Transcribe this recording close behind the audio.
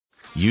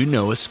You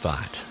know a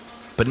spot,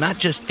 but not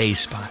just a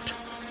spot,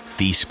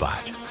 the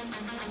spot.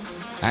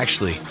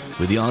 Actually,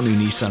 with the all-new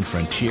Nissan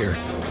Frontier,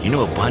 you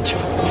know a bunch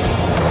of them.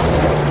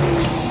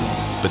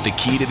 But the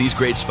key to these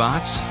great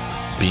spots?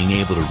 Being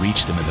able to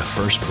reach them in the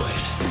first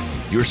place.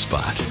 Your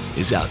spot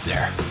is out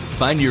there.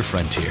 Find your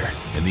Frontier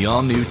in the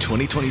all-new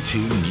 2022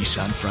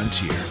 Nissan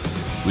Frontier.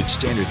 With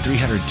standard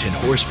 310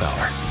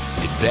 horsepower,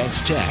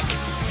 advanced tech,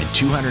 and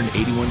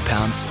 281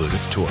 pound-foot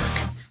of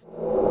torque.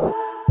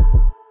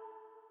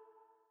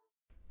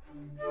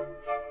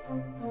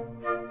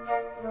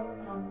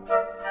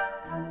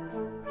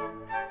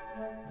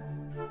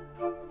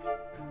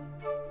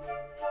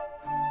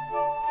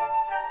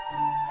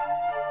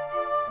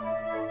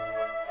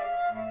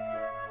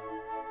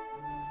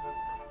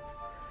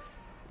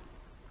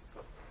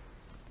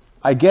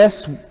 I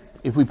guess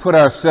if we put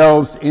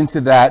ourselves into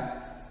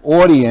that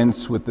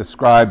audience with the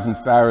scribes and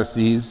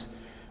Pharisees,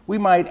 we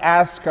might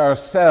ask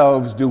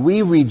ourselves, do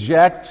we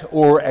reject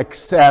or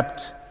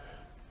accept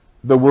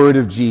the word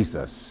of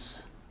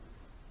Jesus?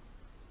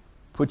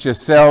 Put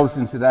yourselves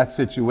into that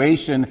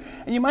situation,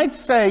 and you might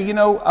say,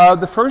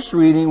 the first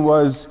reading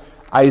was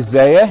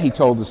Isaiah. He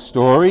told a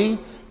story.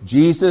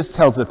 Jesus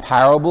tells a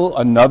parable,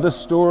 another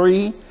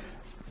story,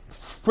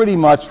 pretty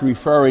much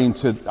referring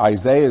to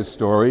Isaiah's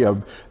story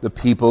of the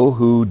people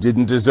who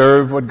didn't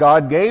deserve what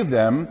God gave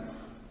them.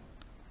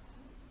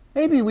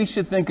 Maybe we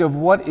should think of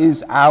what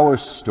is our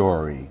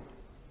story.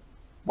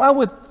 While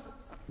we're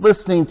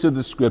listening to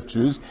the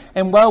scriptures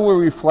and while we're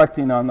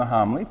reflecting on the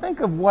homily,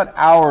 think of what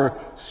our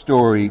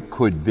story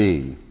could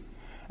be.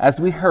 As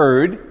we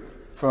heard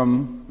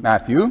from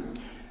Matthew,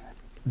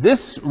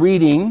 this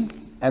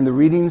reading and the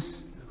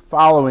readings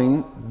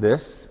following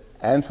this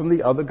and from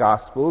the other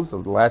Gospels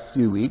of the last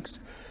few weeks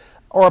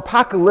are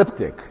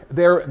apocalyptic.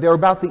 They're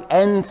about the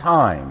end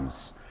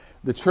times.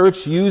 The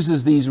church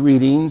uses these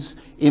readings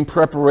in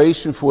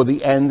preparation for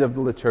the end of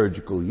the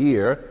liturgical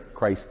year,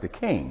 Christ the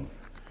King.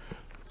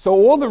 So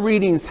all the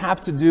readings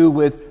have to do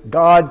with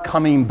God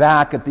coming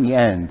back at the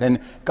end and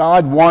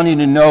God wanting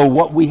to know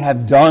what we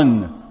have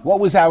done,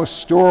 what was our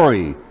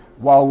story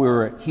while we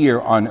were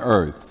here on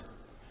earth.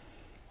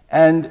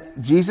 And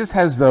Jesus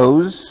has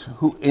those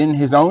who, in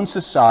his own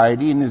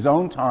society, in his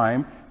own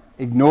time,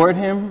 ignored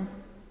him,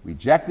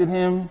 rejected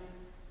him,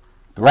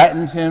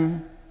 threatened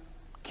him,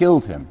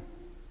 killed him.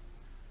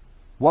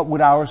 What would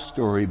our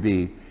story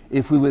be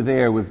if we were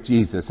there with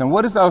Jesus? And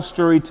what is our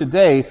story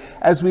today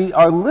as we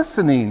are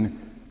listening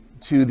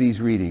to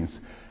these readings?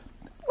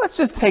 Let's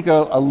just take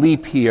a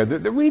leap here.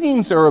 The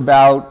readings are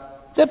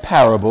about, they're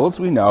parables,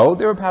 we know.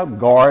 They're about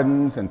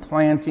gardens and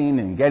planting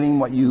and getting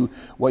what you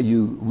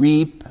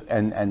reap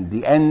and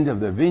the end of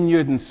the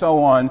vineyard and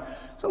so on.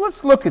 So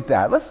let's look at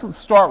that. Let's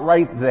start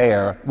right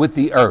there with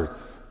the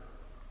earth.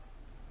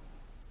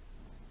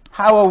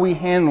 How are we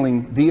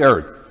handling the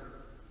earth?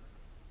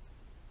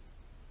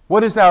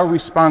 What is our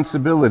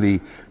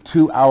responsibility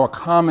to our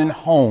common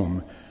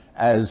home,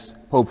 as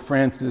Pope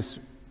Francis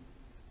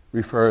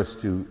refers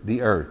to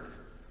the earth?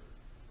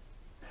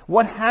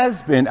 What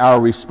has been our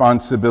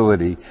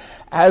responsibility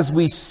as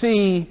we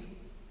see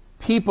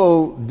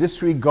people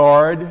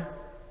disregard,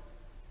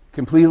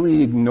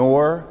 completely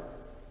ignore,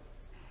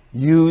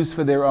 use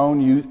for their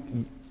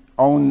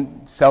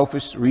own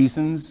selfish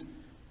reasons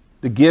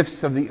the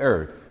gifts of the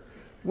earth?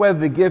 Whether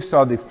the gifts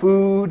are the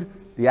food,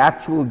 the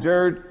actual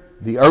dirt,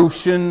 the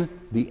ocean,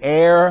 the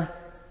air.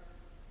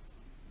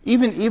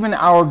 Even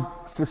our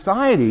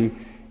society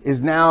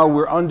is now,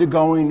 we're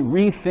undergoing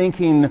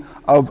rethinking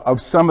of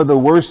some of the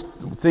worst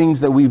things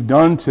that we've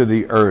done to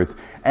the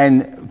earth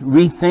and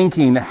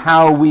rethinking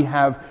how we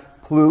have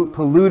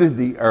polluted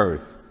the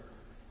earth.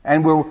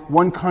 And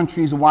one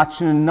country's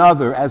watching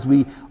another as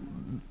we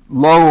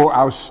lower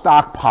our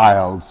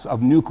stockpiles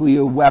of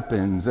nuclear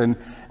weapons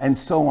and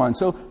so on.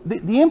 So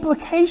the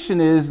implication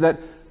is that,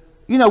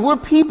 we're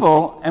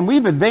people and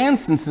we've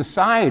advanced in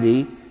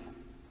society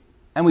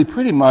and we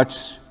pretty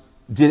much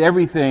did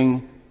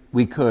everything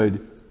we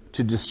could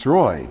to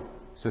destroy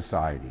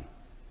society.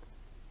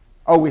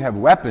 Oh, we have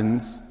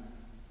weapons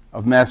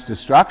of mass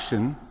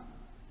destruction,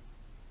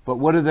 but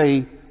what do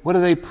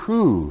they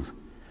prove?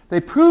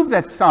 They prove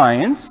that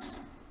science,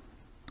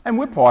 and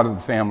we're part of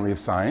the family of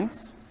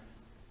science,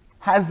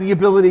 has the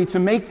ability to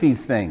make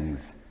these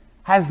things,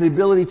 has the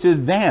ability to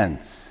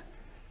advance.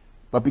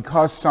 But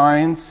because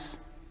science,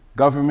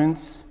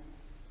 governments,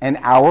 and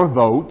our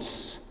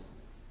votes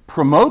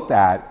promote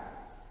that,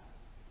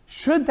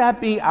 should that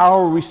be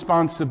our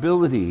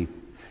responsibility?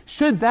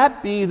 Should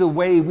that be the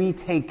way we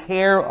take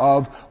care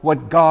of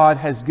what God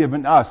has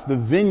given us, the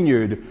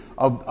vineyard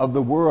of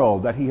the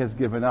world that he has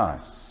given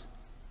us?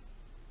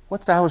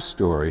 What's our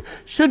story?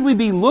 Should we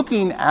be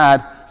looking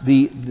at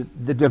the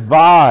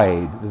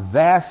divide, the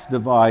vast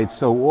divide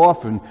so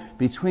often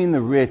between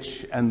the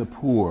rich and the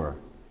poor?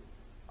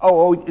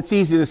 Oh, it's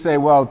easy to say,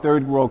 well,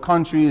 third world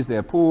countries,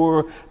 they're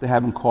poor, they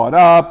haven't caught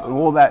up, and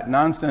all that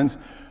nonsense.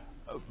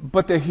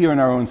 But they're here in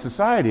our own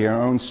society, our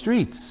own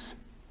streets.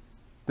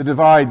 The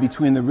divide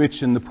between the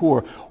rich and the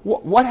poor.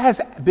 What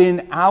has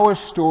been our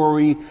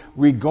story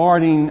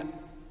regarding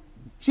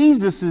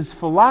Jesus'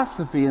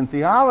 philosophy and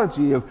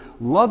theology of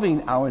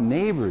loving our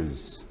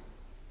neighbors.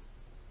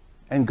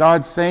 And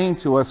God saying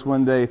to us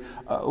one day,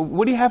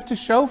 what do you have to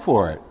show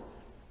for it?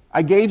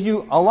 I gave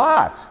you a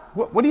lot.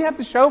 What do you have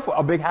to show for?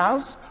 A big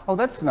house? Oh,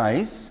 that's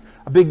nice.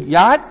 A big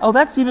yacht? Oh,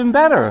 that's even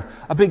better.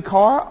 A big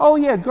car? Oh,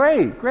 yeah,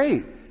 great,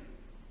 great.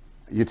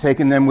 You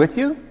taking them with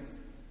you?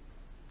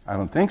 I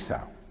don't think so.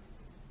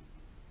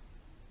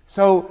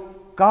 So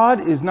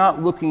God is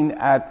not looking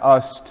at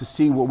us to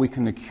see what we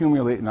can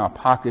accumulate in our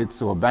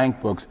pockets or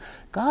bank books.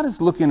 God is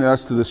looking at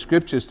us through the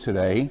scriptures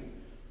today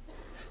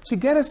to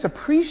get us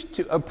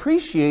to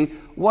appreciate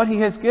what he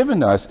has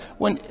given us.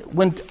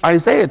 When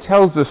Isaiah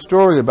tells the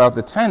story about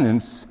the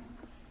tenants,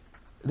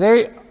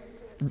 they're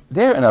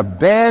in a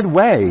bad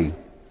way.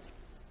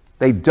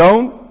 They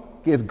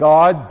don't give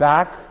God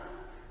back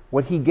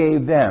what he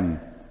gave them,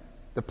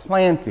 the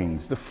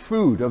plantings, the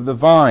fruit of the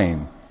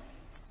vine.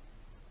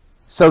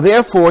 So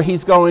therefore,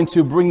 he's going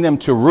to bring them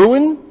to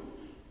ruin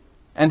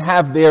and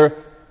have their,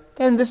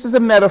 and this is a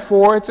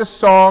metaphor, it's a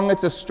song,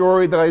 it's a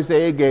story that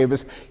Isaiah gave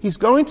us. He's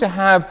going to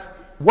have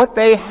what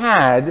they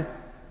had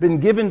been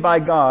given by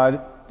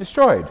God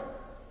destroyed.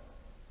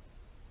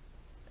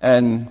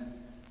 And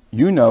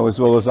you know as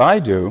well as I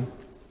do,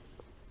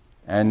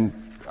 and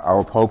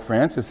our Pope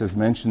Francis has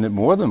mentioned it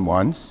more than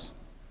once,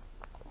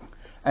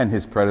 and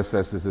his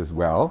predecessors as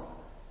well,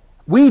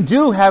 we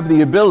do have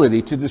the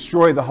ability to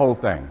destroy the whole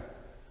thing.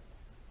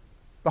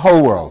 The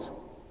whole world.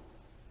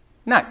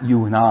 Not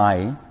you and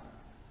I,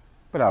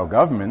 but our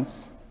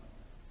governments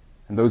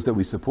and those that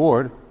we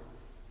support.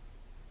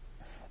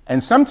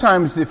 And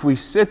sometimes if we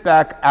sit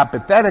back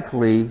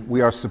apathetically,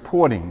 we are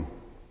supporting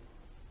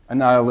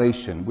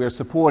annihilation. We're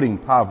supporting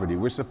poverty.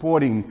 We're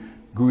supporting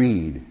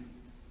greed.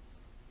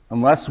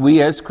 Unless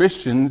we as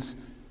Christians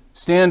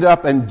stand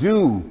up and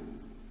do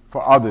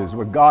for others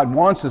what God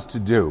wants us to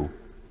do.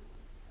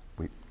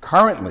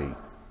 Currently,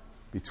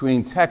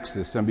 between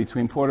Texas and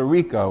between Puerto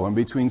Rico and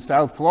between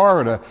South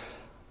Florida,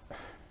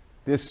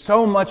 there's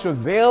so much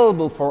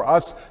available for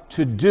us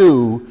to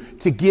do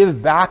to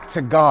give back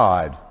to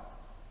God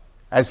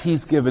as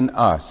he's given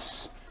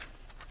us.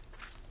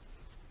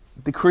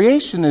 The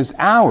creation is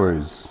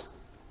ours.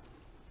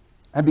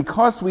 And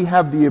because we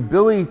have the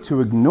ability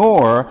to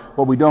ignore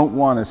what we don't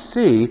want to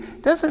see,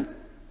 doesn't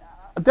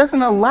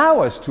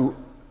allow us to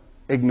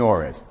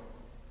ignore it.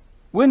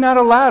 We're not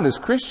allowed as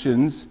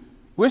Christians.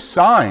 We're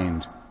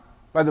signed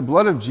by the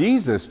blood of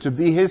Jesus to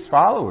be his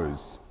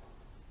followers.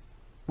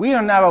 We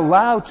are not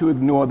allowed to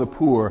ignore the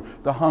poor,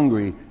 the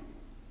hungry,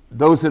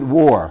 those at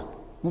war.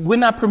 We're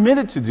not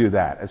permitted to do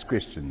that as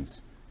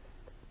Christians.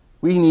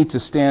 We need to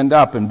stand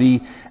up and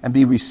be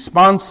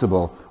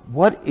responsible.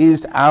 What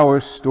is our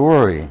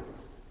story?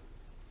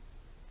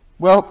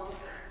 Well,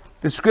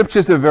 the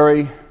scriptures are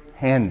very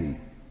handy,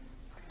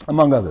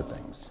 among other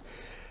things.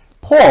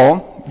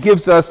 Paul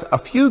gives us a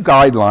few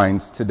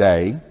guidelines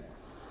today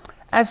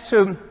as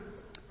to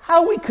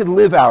how we could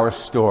live our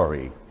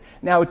story.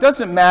 Now, it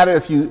doesn't matter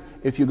if you're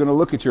going to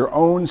look at your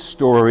own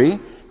story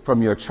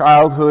from your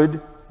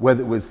childhood,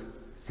 whether it was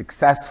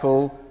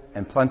successful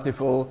and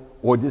plentiful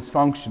or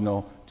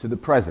dysfunctional, to the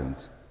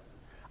present.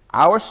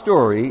 Our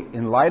story,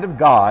 in light of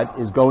God,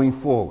 is going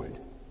forward.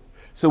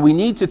 So we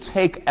need to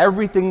take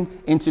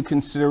everything into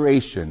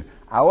consideration,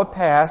 our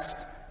past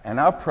and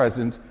our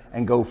present,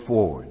 and go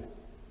forward.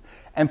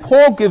 And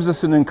Paul gives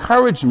us an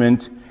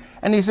encouragement,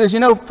 and he says, you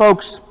know,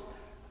 folks,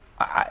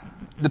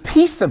 the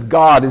peace of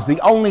God is the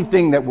only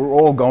thing that we're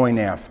all going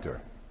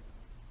after.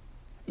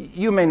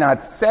 You may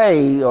not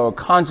say, or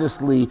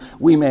consciously,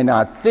 we may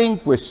not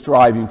think we're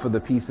striving for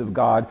the peace of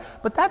God,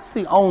 but that's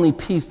the only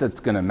peace that's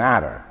going to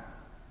matter.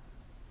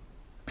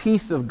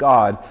 Peace of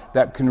God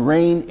that can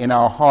reign in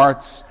our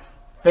hearts,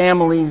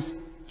 families,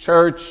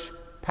 church,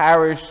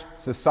 parish,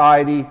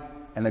 society,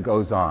 and it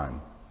goes on.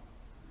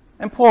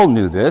 And Paul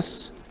knew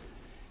this,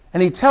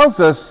 and he tells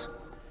us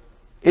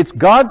it's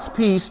God's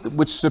peace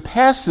which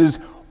surpasses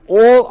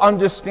all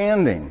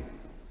understanding.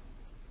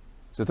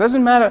 So it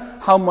doesn't matter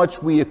how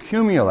much we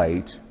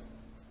accumulate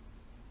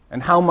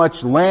and how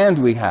much land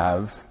we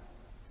have,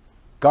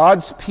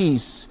 God's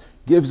peace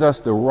gives us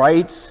the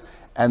rights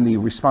and the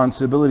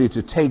responsibility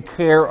to take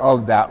care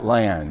of that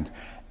land.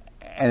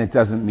 And it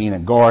doesn't mean a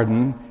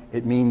garden,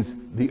 it means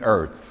the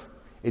earth.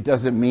 It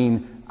doesn't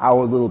mean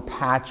our little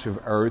patch of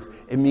earth,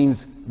 it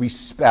means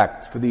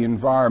respect for the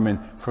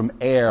environment, from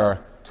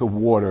air to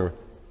water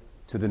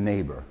to the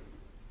neighbor.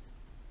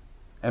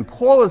 And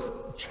Paul is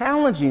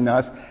challenging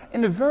us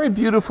in a very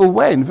beautiful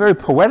way, in a very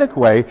poetic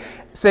way,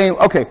 saying,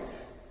 okay,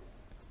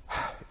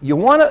 you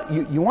want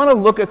to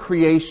look at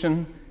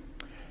creation,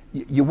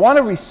 you want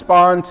to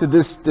respond to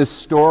this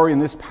story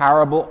and this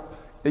parable.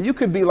 You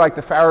could be like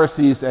the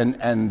Pharisees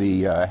and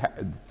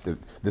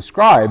the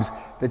scribes,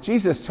 that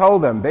Jesus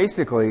told them,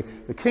 basically,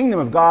 the kingdom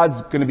of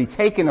God's going to be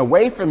taken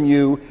away from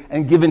you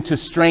and given to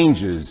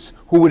strangers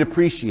who would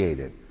appreciate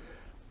it.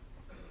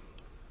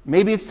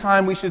 Maybe it's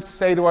time we should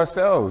say to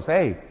ourselves,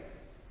 hey,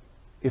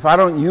 if I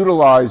don't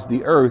utilize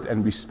the earth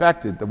and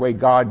respect it the way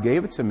God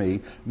gave it to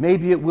me,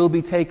 maybe it will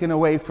be taken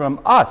away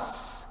from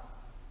us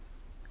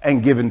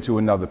and given to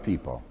another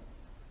people.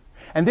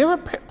 And there are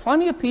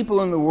plenty of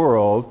people in the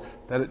world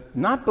that are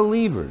not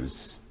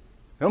believers.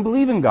 They don't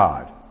believe in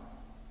God.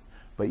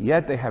 But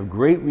yet they have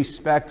great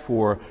respect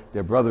for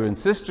their brother and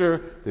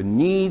sister, the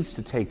needs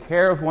to take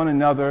care of one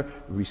another,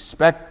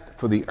 respect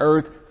for the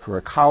earth, for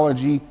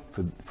ecology,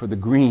 for the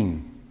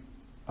green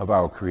of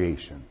our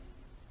creation.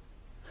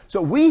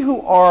 So we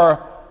who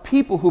are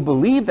people who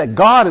believe that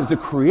God is the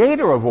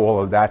creator of all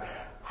of that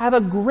have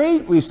a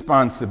great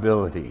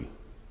responsibility.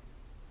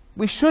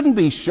 We shouldn't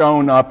be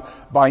shown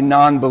up by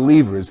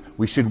non-believers.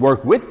 We should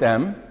work with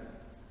them,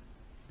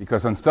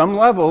 because on some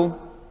level,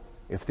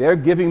 if they're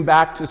giving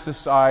back to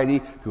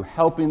society through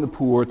helping the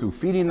poor, through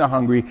feeding the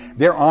hungry,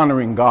 they're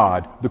honoring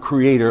God, the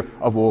creator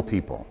of all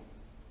people.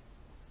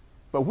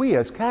 But we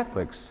as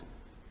Catholics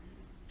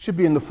should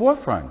be in the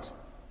forefront.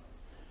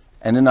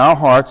 And in our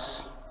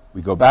hearts,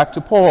 we go back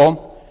to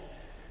Paul,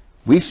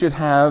 we should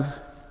have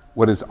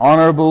what is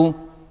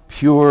honorable,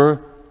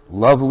 pure,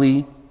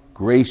 lovely,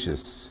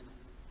 gracious,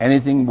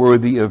 anything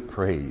worthy of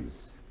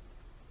praise.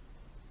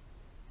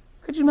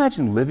 Could you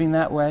imagine living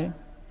that way?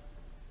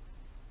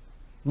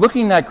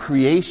 Looking at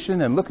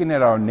creation and looking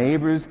at our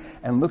neighbors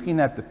and looking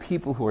at the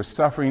people who are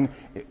suffering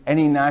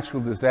any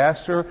natural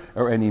disaster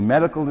or any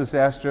medical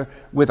disaster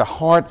with a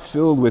heart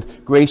filled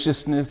with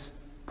graciousness,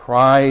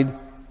 pride,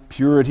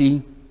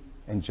 purity,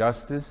 and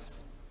justice.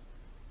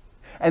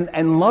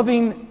 And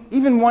loving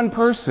even one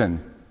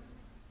person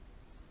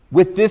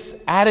with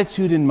this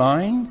attitude in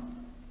mind,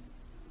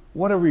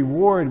 what a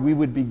reward we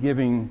would be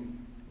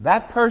giving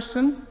that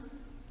person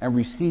and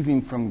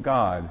receiving from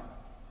God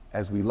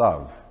as we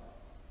love,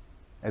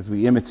 as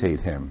we imitate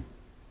him.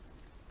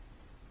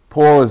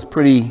 Paul is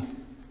pretty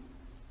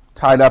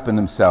tied up in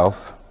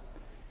himself,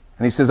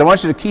 and he says, I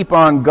want you to keep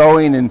on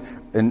going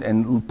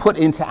and put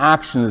into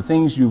action the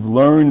things you've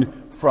learned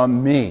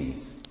from me.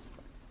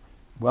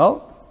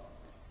 Well,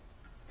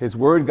 his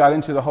word got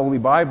into the Holy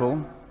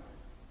Bible,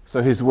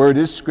 so his word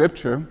is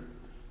Scripture,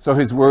 so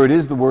his word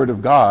is the Word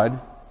of God.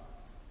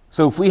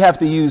 So if we have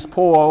to use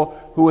Paul,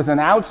 who was an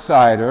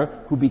outsider,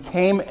 who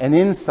became an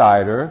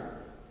insider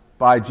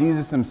by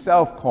Jesus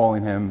himself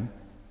calling him,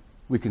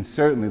 we can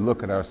certainly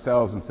look at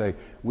ourselves and say,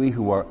 we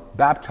who are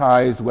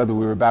baptized, whether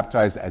we were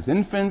baptized as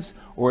infants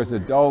or as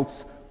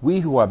adults,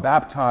 we who are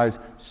baptized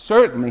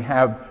certainly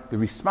have the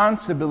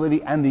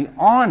responsibility and the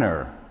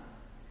honor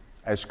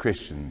as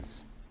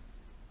Christians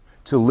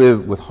to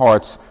live with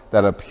hearts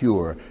that are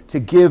pure, to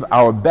give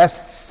our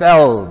best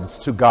selves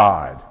to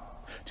God,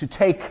 to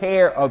take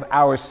care of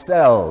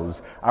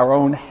ourselves, our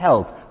own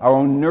health, our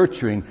own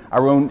nurturing,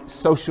 our own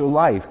social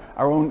life,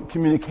 our own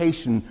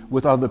communication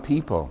with other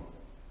people.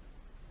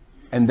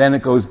 And then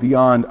it goes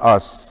beyond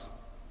us.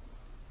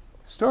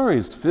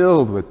 Stories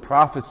filled with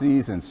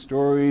prophecies and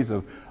stories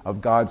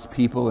of God's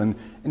people. And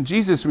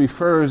Jesus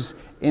refers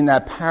in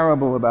that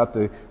parable about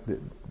the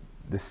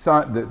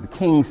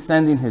king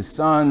sending his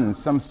son and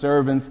some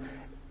servants.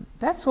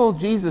 That's all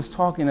Jesus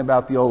talking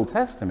about the Old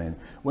Testament,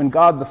 when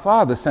God the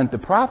Father sent the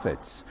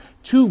prophets.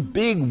 Two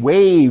big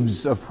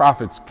waves of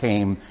prophets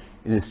came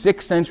in the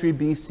 6th century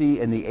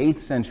BC and the 8th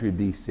century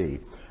BC.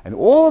 And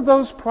all of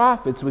those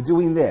prophets were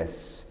doing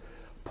this,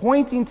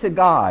 pointing to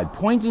God,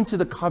 pointing to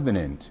the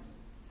covenant,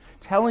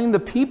 telling the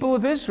people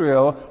of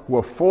Israel who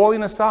were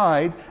falling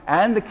aside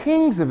and the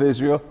kings of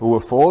Israel who were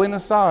falling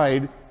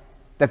aside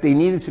that they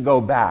needed to go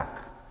back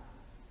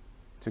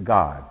to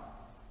God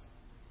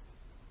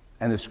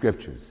and the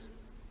Scriptures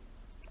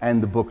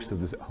and the books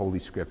of the Holy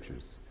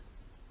Scriptures.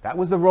 That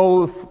was the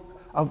role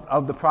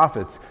of the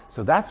prophets.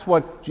 So that's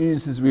what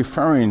Jesus is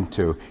referring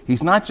to.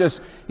 He's not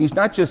just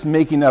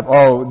making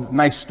up,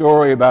 nice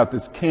story about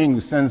this king who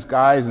sends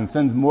guys and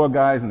sends more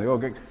guys and they all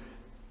get...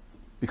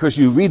 Because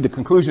you read the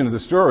conclusion of the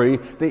story,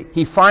 the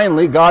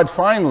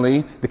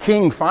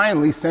king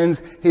finally sends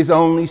his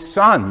only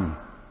son.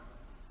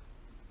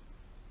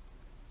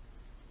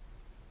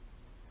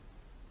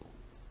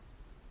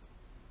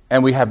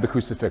 And we have the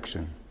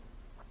crucifixion.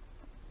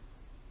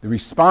 The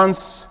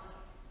response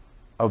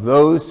of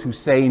those who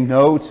say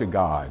no to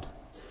God.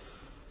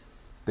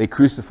 They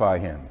crucify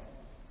him.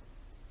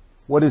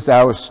 What is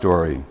our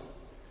story?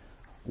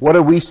 What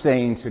are we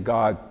saying to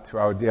God through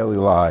our daily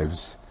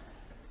lives?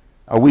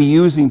 Are we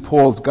using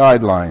Paul's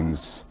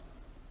guidelines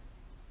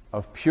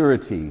of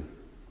purity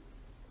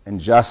and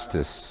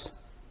justice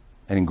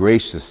and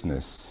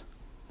graciousness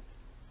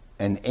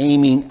and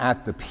aiming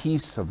at the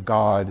peace of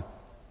God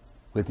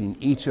within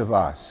each of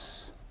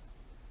us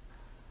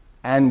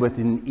and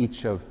within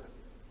each of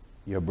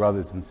your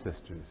brothers and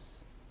sisters?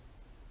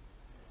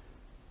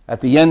 At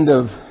the end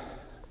of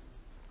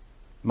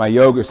my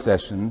yoga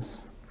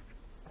sessions,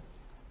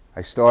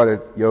 I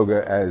started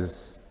yoga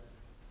as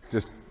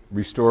just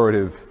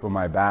restorative for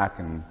my back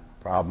and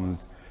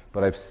problems,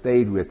 but I've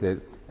stayed with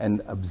it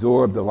and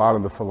absorbed a lot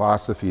of the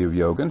philosophy of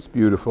yoga. It's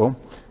beautiful.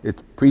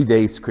 It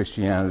predates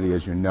Christianity,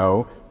 as you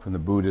know, from the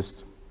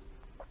Buddhists.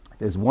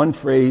 There's one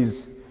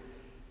phrase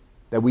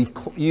that we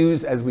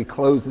use as we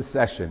close the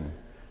session.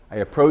 I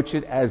approach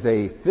it as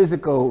a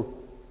physical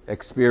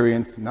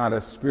experience, not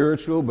a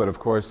spiritual, but of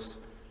course,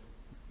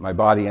 My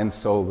body and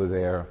soul are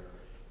there.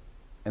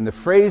 And the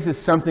phrase is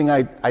something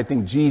I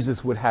think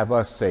Jesus would have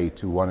us say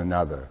to one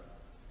another.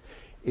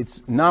 It's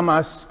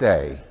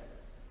namaste.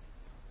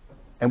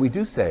 And we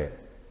do say it.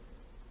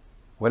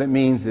 What it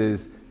means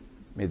is,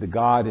 may the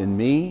God in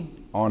me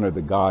honor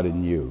the God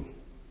in you.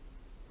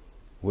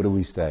 What do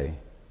we say?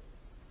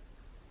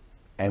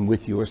 And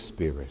with your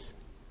spirit.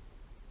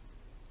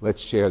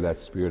 Let's share that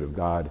Spirit of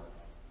God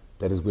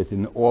that is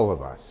within all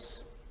of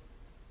us.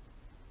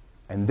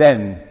 And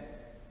then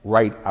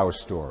write our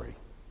story.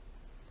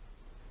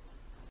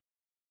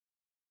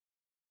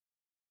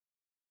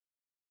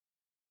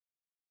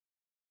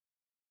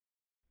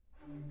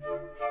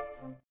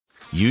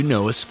 You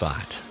know a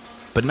spot,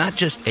 but not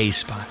just a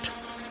spot,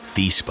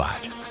 the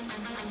spot.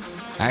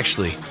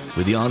 Actually,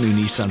 with the all-new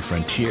Nissan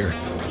Frontier,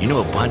 you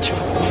know a bunch of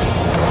them.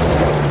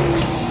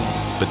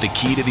 But the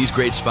key to these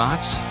great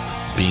spots?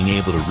 Being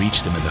able to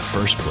reach them in the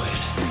first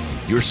place.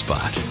 Your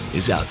spot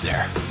is out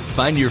there.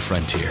 Find your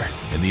Frontier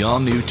in the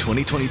all-new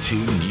 2022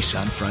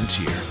 Nissan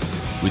Frontier.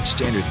 With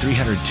standard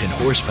 310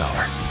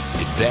 horsepower,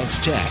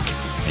 advanced tech,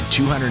 and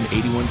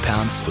 281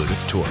 pound-foot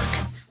of torque.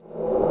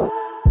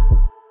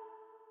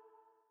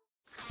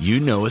 You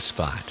know a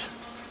spot,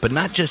 but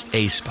not just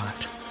a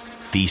spot,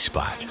 the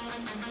spot.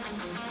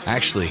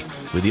 Actually,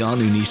 with the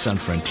all-new Nissan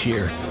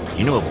Frontier,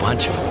 you know a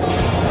bunch of them.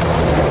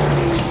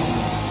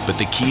 But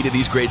the key to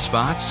these great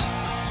spots?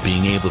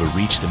 Being able to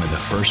reach them in the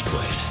first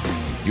place.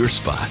 Your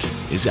spot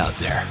is out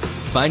there.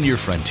 Find your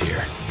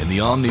Frontier in the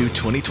all-new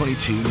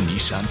 2022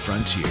 Nissan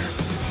Frontier.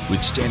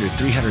 With standard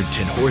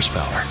 310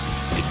 horsepower,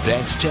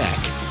 advanced tech,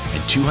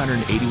 and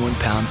 281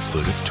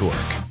 pound-foot of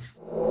torque.